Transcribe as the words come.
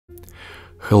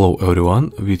Hello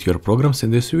everyone, with your programs.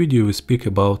 In this video we speak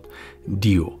about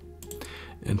Dio.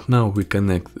 And now we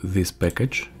connect this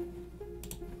package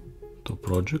to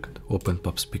project, open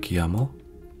pubspec YAML,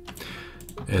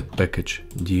 add package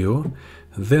Dio,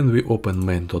 then we open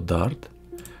main.dart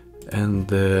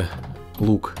and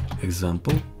look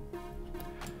example.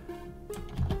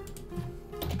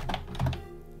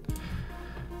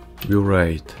 We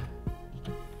write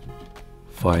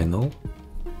final,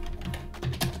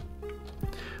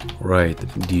 write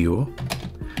Dio,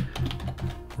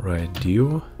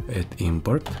 add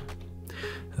import,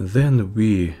 then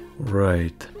we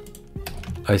write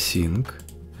async,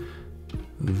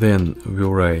 then we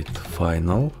write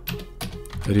final,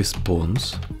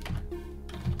 response,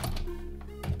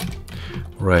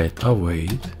 write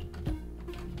await,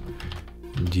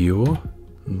 Dio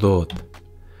dot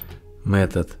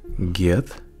method get,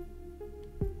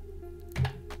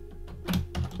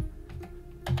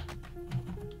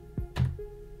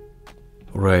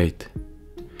 write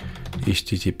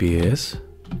HTTPS,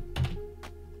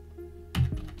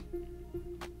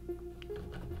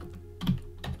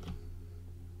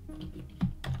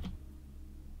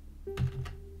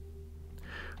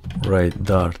 write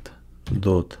dart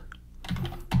dot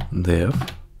dev,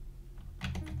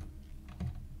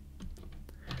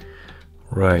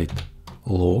 write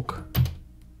log,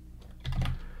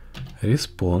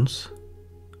 response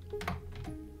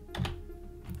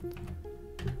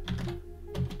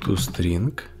to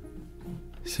string,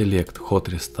 select hot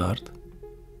restart,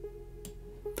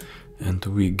 and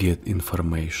we get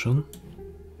information.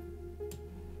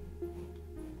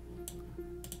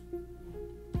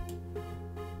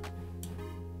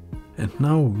 And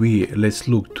now let's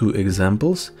look two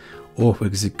examples of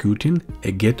executing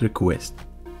a GET request.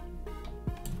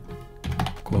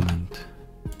 Comment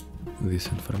this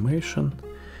information,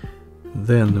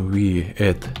 then we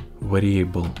add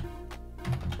variable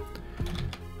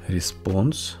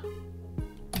response,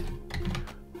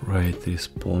 write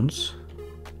response,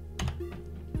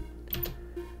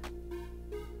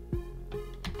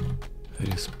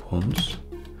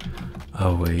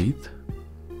 await,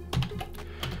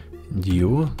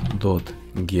 Dio dot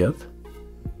get,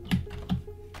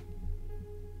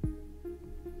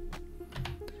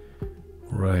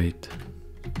 write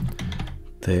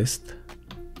test,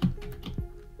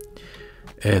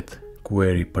 add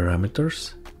query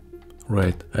parameters,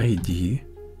 write ID,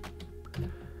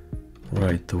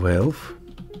 write 12,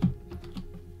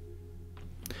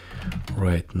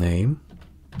 write name,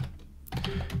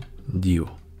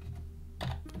 Dio.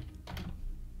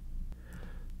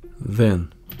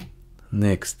 Then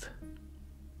next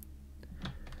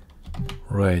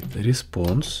write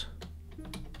response,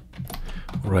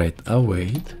 write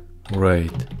await,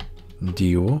 write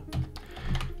Dio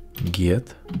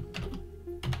get,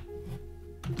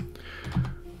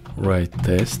 write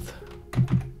test,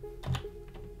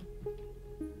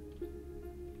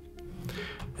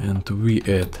 and we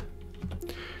add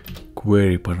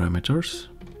query parameters,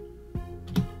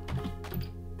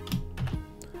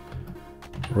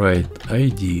 write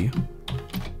ID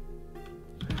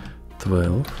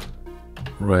 12,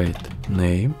 write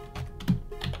name,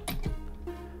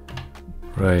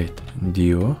 write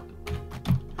Dio,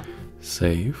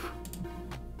 save.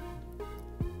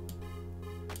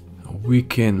 We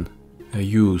can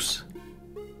use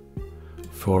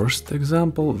first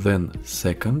example, then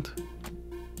second.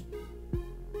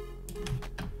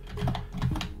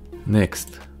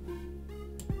 Next,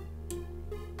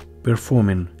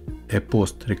 performing a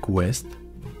post request,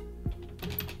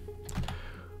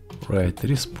 write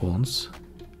response,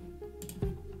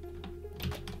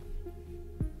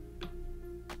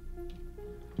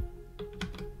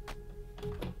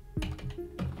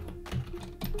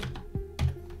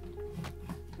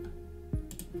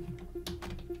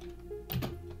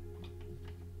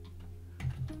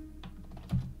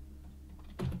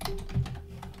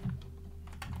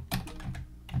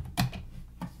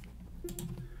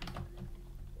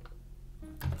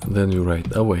 then you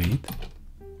write await,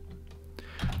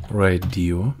 write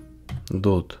Dio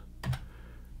dot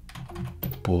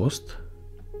post,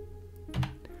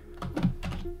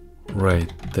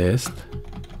 write test,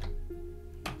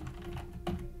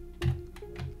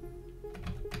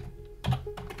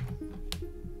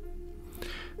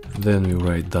 then we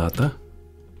write data,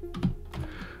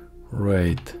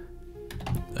 write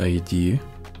ID,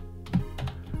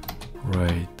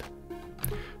 write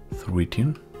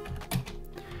 13,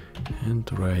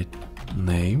 and write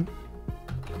name,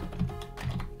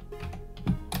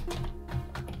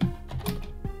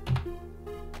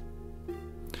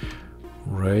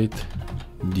 write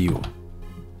Dio.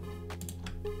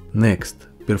 Next,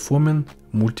 performing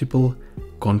multiple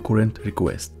concurrent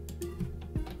requests.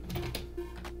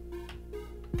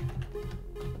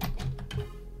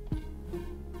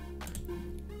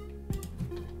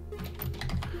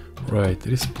 Write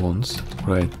response,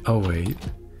 write await,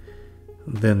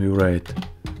 then we write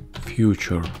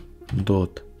future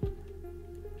dot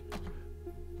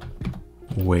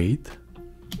wait,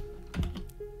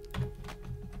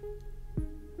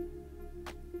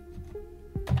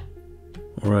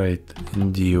 write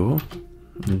Dio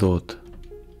dot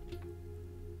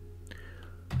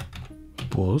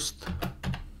post,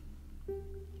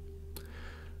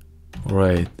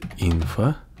 write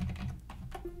info,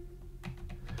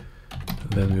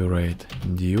 then we write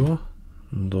Dio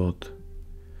dot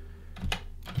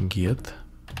get,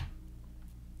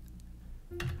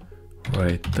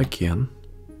 write token,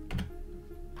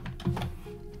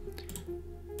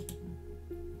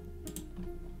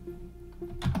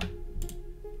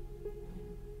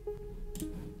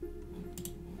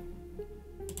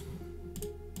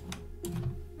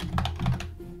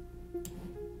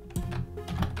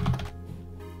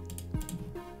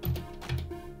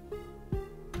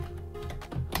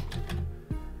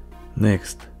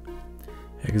 next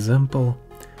example,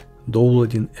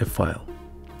 downloading a file,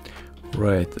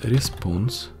 write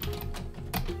response,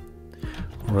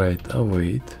 write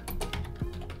await,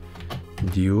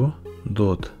 Dio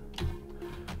dot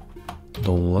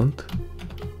download,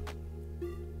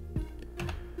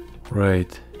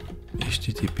 write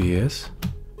HTTPS,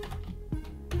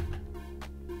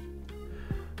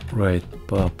 write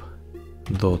pub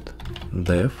dot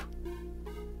dev,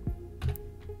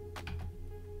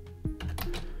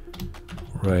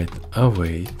 write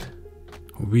await.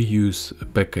 We use a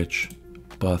package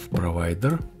path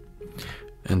provider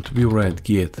and we write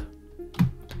get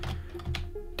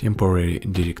temporary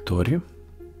directory,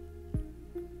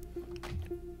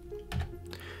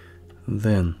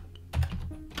 then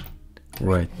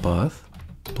write path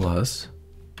plus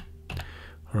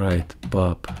write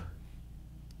pub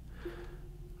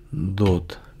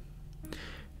dot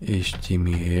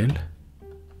html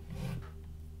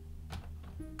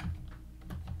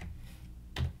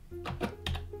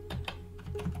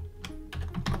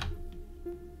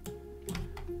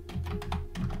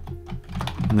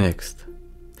next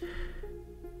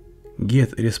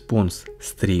get response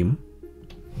stream,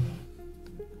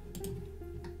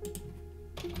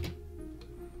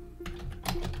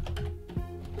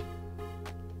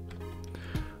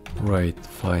 write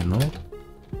final,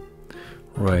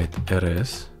 write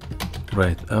rs,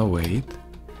 write await,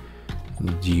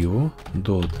 Dio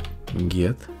dot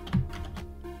get,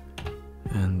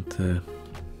 and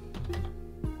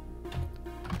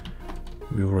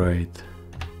we write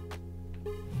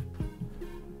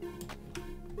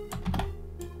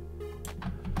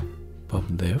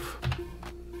pubdev,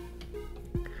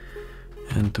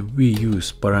 and we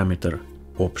use parameter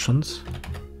options,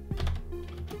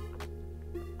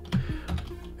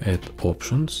 add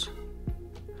options,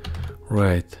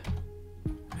 write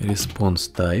response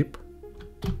type,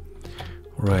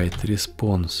 write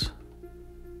response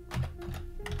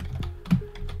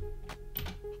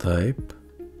type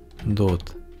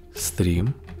dot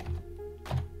stream,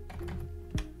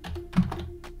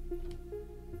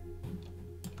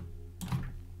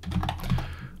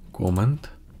 comment,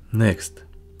 next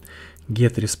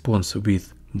get response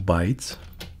with bytes,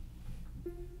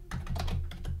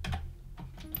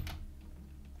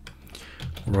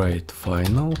 write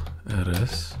final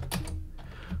rs,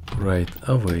 write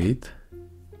await,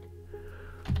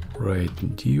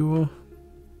 write Dio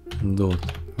dot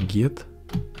get,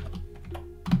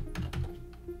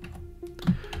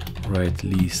 write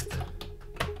list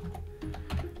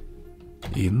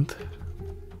int,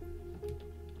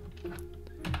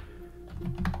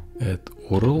 add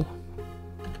URL,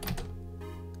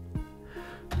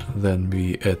 then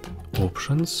we add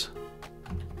options,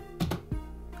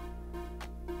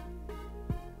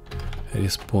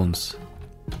 response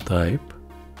type,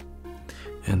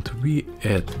 and we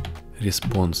add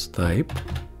response type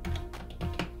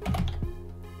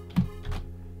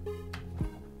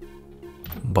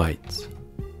bytes.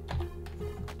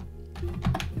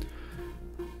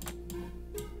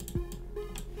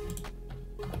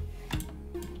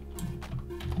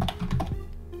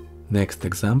 Next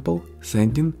example,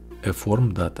 sending a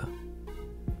form data.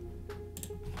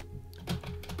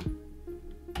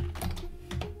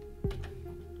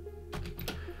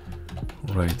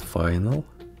 Write final,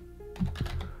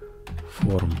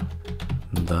 form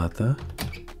data,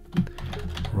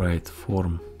 write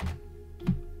form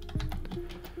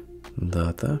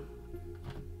data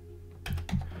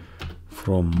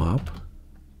from map,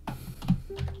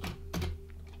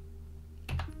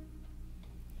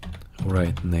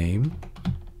 write name,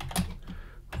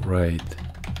 write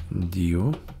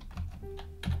Dio,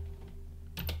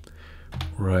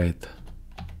 write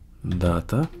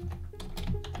data,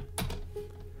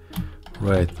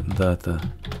 write data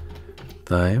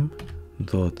time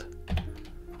dot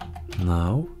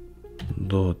now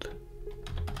dot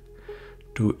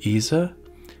to either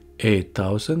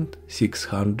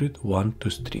 8601 to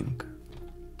string.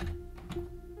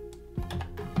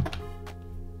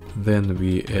 Then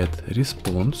we add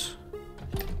response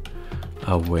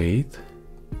await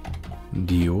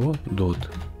dio dot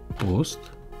post,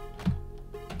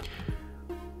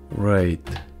 write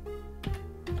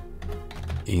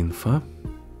info,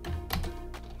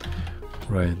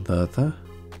 write data,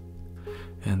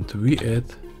 and we add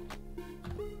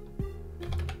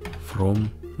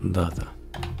from data.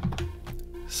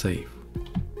 Save.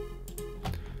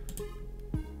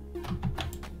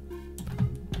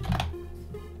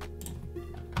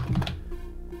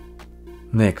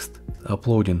 Next,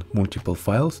 uploading multiple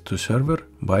files to server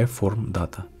by form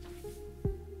data.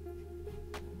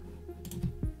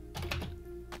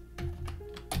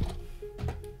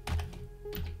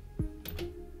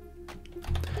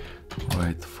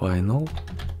 Write final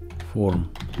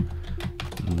form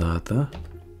data,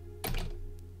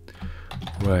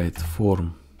 write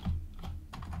form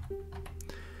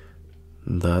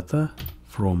data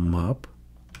from map,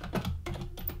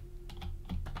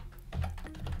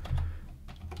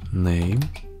 name,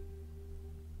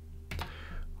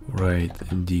 write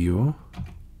Dio,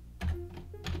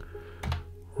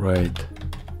 write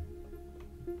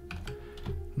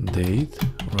date,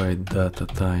 write data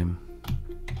time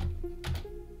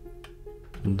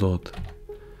dot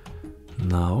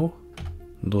now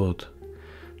dot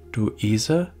to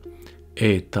either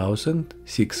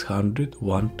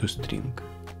 8601 to string.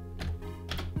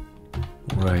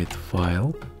 Write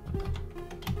file,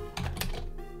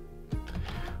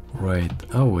 write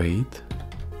await,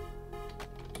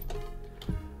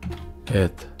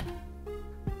 add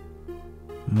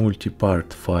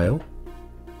multi-part file,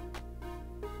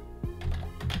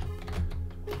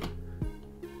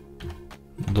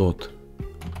 dot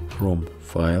from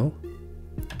file,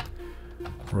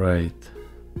 write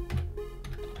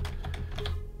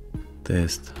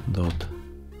test.txt,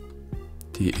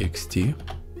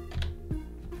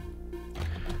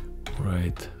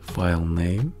 write file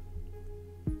name,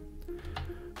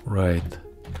 write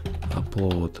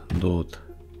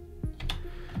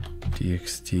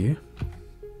upload.txt,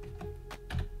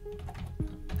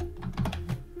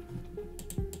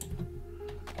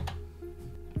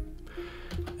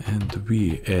 and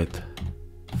we add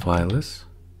files.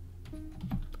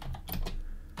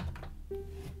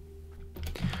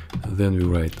 Then we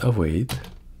write await,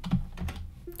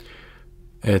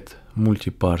 add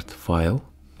multi-part file,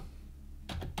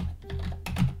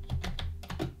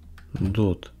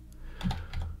 dot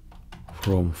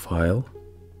from file,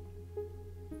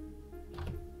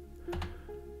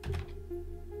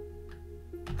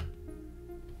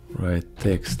 write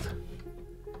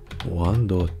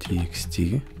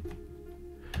text1.txt,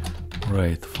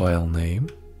 write file name,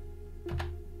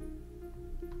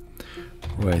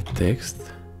 write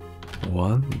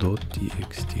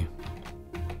text1.txt.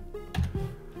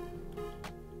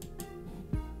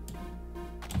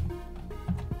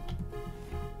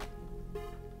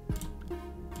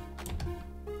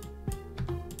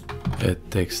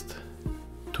 Add text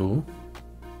 2.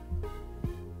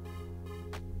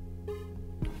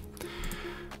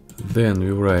 Then we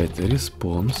write a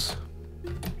response,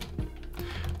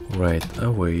 write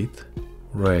await,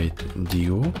 write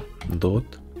Dio dot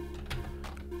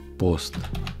post.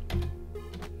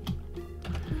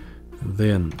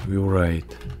 Then we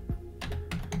write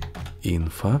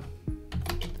info,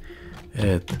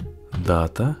 add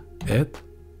data, add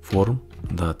form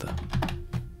data.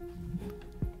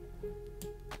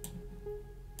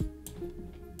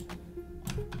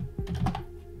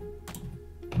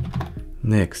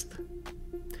 Next,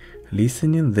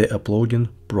 listening the uploading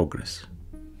progress.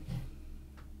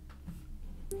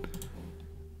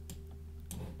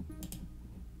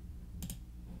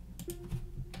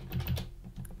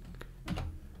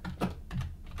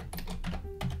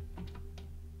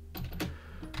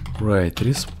 Write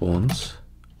response,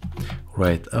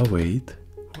 write await,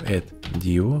 add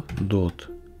Dio dot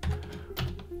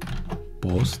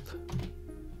post,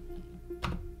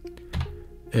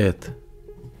 add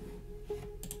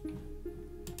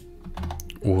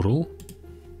URL,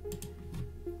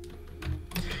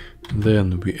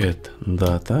 then we add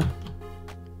data,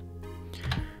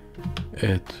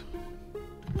 add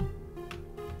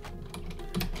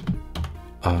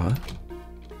a,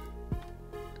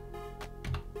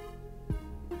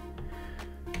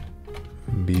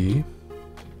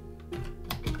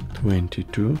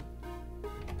 22,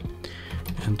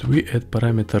 and we add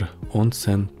parameter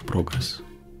onSendProgress.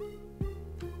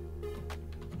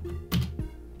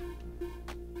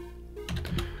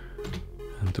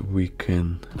 And we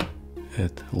can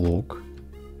add log,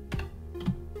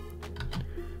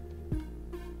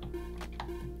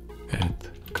 add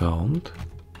count,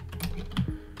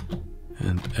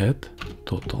 and add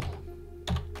total.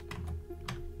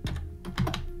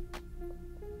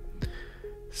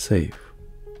 Save.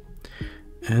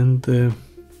 And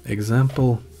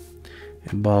example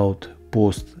about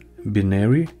post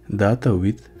binary data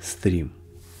with stream.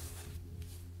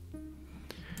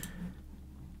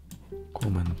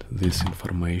 Comment this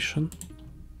information.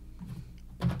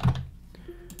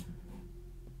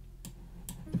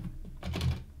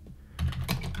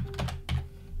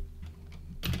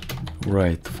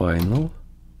 Write final,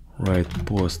 write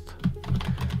post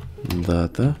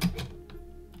data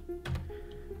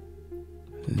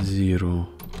 0,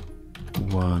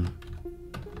 1,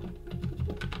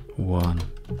 1,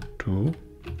 2,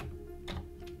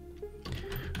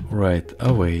 write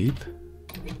await,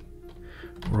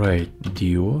 write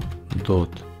dio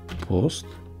dot post,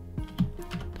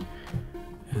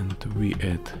 and we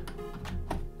add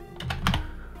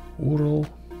URL.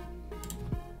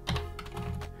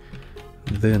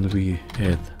 Then we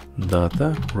add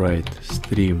data, write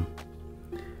stream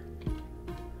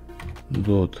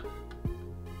dot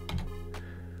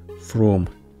from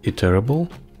iterable,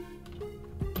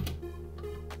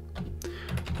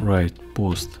 write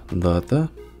post data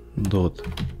dot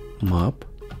map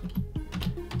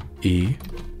e,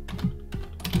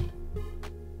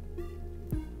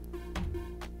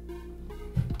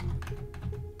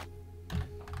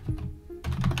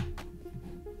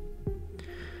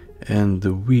 and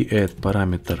we add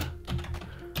parameter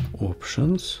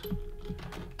options,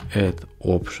 add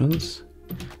options,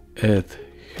 add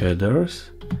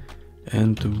headers,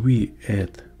 and we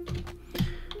add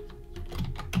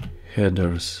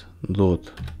headers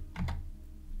dot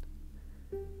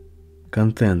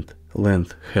content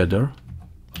length header,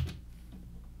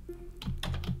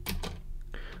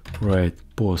 write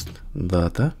post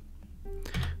data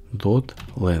dot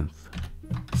length.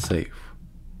 Save.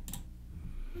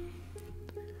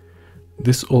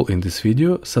 This all in this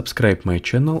video. Subscribe my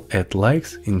channel, add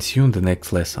likes, and see you in the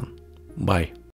next lesson. Bye.